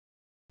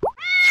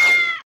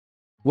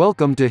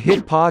Welcome to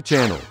HitPaw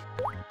channel.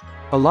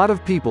 A lot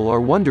of people are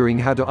wondering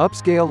how to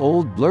upscale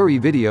old blurry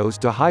videos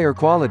to higher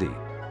quality.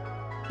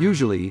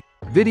 Usually,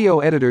 video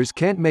editors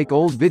can't make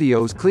old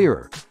videos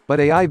clearer, but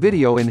AI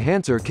Video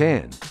Enhancer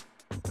can.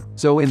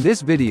 So in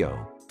this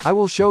video, I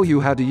will show you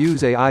how to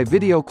use AI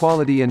Video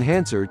Quality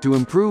Enhancer to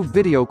improve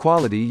video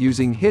quality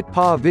using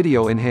HitPaw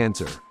Video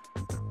Enhancer.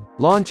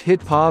 Launch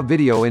HitPaw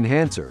Video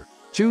Enhancer.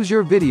 Choose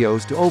your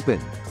videos to open.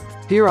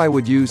 Here I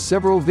would use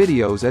several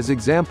videos as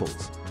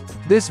examples.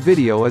 This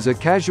video is a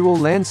casual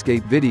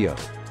landscape video.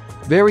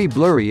 Very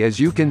blurry as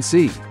you can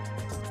see.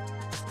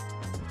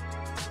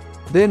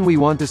 Then we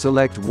want to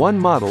select one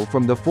model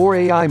from the 4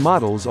 AI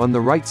models on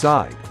the right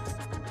side.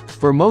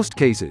 For most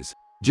cases,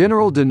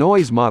 general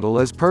denoise model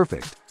is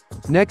perfect.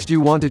 Next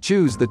you want to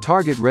choose the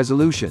target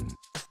resolution.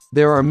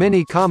 There are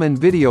many common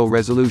video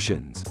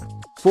resolutions.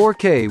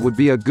 4K would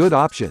be a good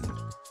option.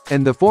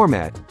 And the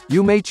format,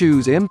 you may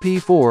choose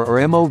MP4 or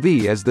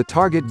MOV as the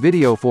target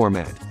video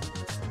format.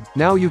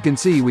 Now you can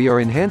see we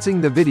are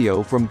enhancing the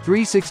video from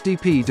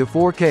 360p to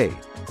 4K,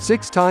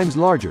 6 times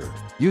larger,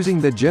 using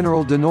the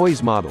general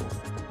denoise model.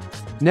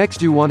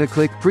 Next you want to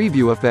click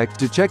Preview Effect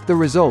to check the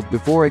result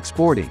before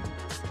exporting.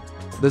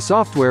 The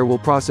software will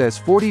process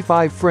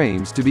 45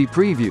 frames to be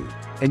previewed,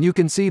 and you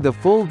can see the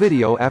full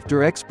video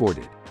after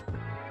exported.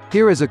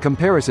 Here is a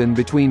comparison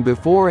between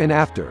before and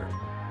after.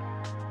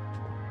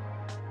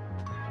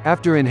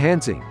 After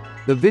enhancing,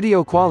 the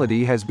video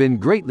quality has been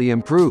greatly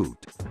improved.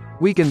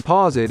 We can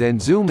pause it and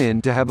zoom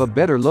in to have a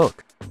better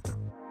look.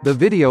 The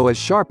video is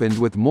sharpened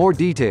with more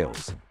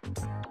details.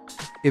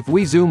 If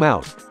we zoom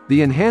out,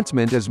 the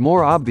enhancement is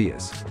more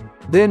obvious.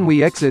 Then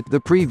we exit the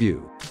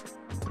preview.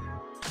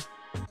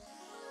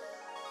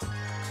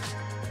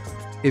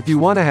 If you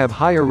want to have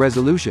higher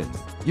resolution,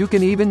 you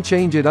can even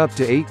change it up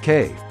to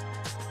 8K.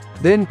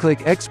 Then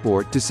click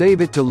Export to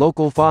save it to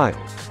local file.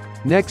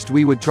 Next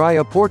we would try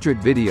a portrait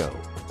video.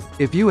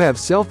 If you have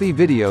selfie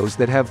videos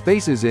that have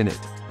faces in it,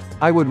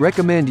 I would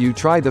recommend you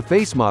try the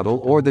face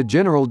model or the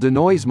general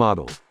denoise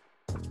model.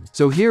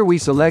 So here we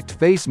select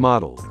face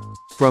model.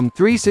 From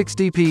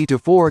 360p to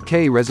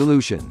 4K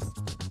resolution.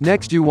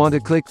 Next you want to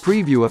click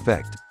Preview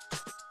Effect.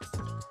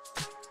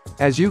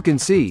 As you can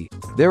see,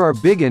 there are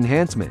big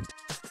enhancement.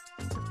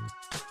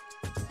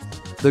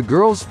 The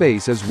girl's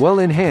face is well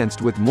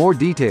enhanced with more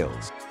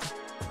details.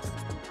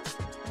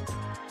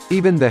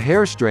 Even the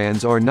hair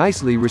strands are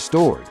nicely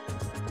restored.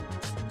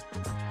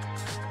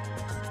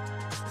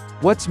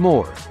 What's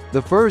more,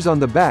 the furs on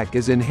the back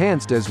is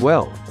enhanced as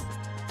well.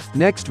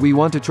 Next we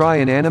want to try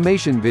an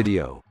animation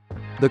video.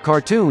 The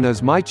cartoon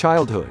is my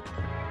childhood,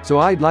 so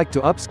I'd like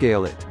to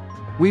upscale it.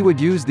 We would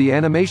use the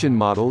animation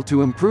model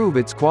to improve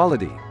its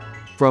quality.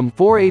 From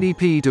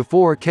 480p to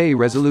 4K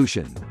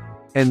resolution.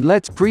 And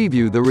let's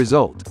preview the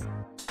result.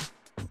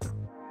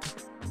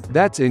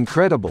 That's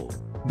incredible.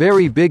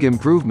 Very big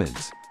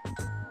improvements.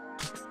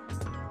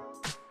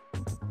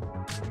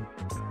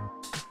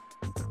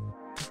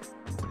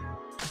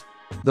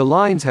 The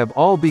lines have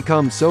all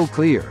become so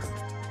clear.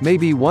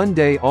 Maybe one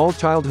day all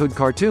childhood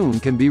cartoon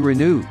can be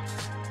renewed.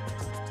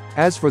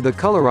 As for the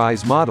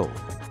colorize model,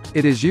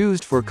 it is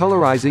used for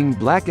colorizing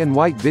black and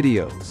white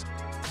videos.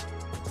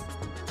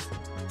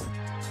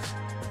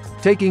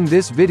 Taking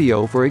this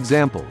video for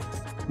example,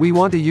 we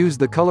want to use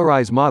the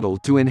colorize model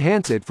to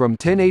enhance it from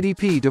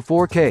 1080p to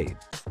 4K.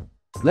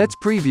 Let's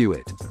preview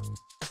it.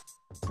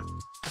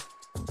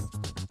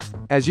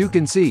 As you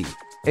can see,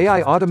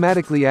 AI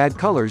automatically add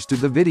colors to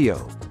the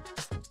video.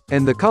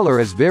 And the color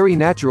is very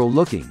natural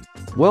looking,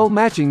 well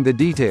matching the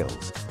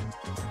details.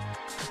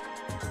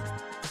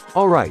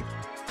 Alright,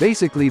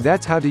 basically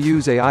that's how to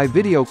use AI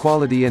Video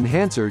Quality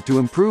Enhancer to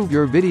improve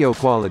your video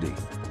quality.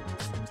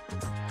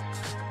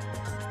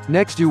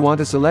 Next you want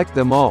to select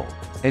them all,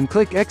 and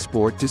click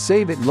Export to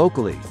save it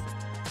locally.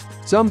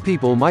 Some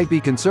people might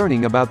be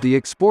concerning about the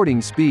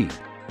exporting speed.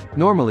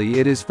 Normally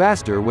it is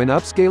faster when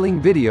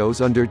upscaling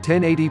videos under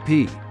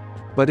 1080p.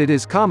 But it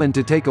is common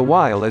to take a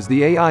while as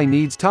the AI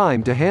needs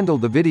time to handle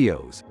the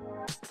videos.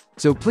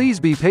 So please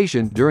be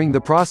patient during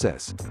the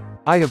process.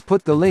 I have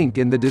put the link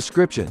in the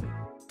description.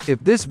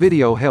 If this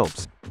video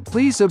helps,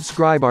 please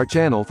subscribe our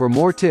channel for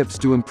more tips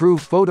to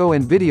improve photo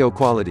and video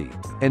quality,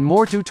 and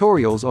more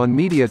tutorials on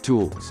media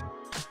tools.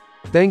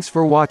 Thanks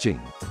for watching.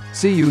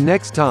 See you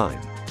next time.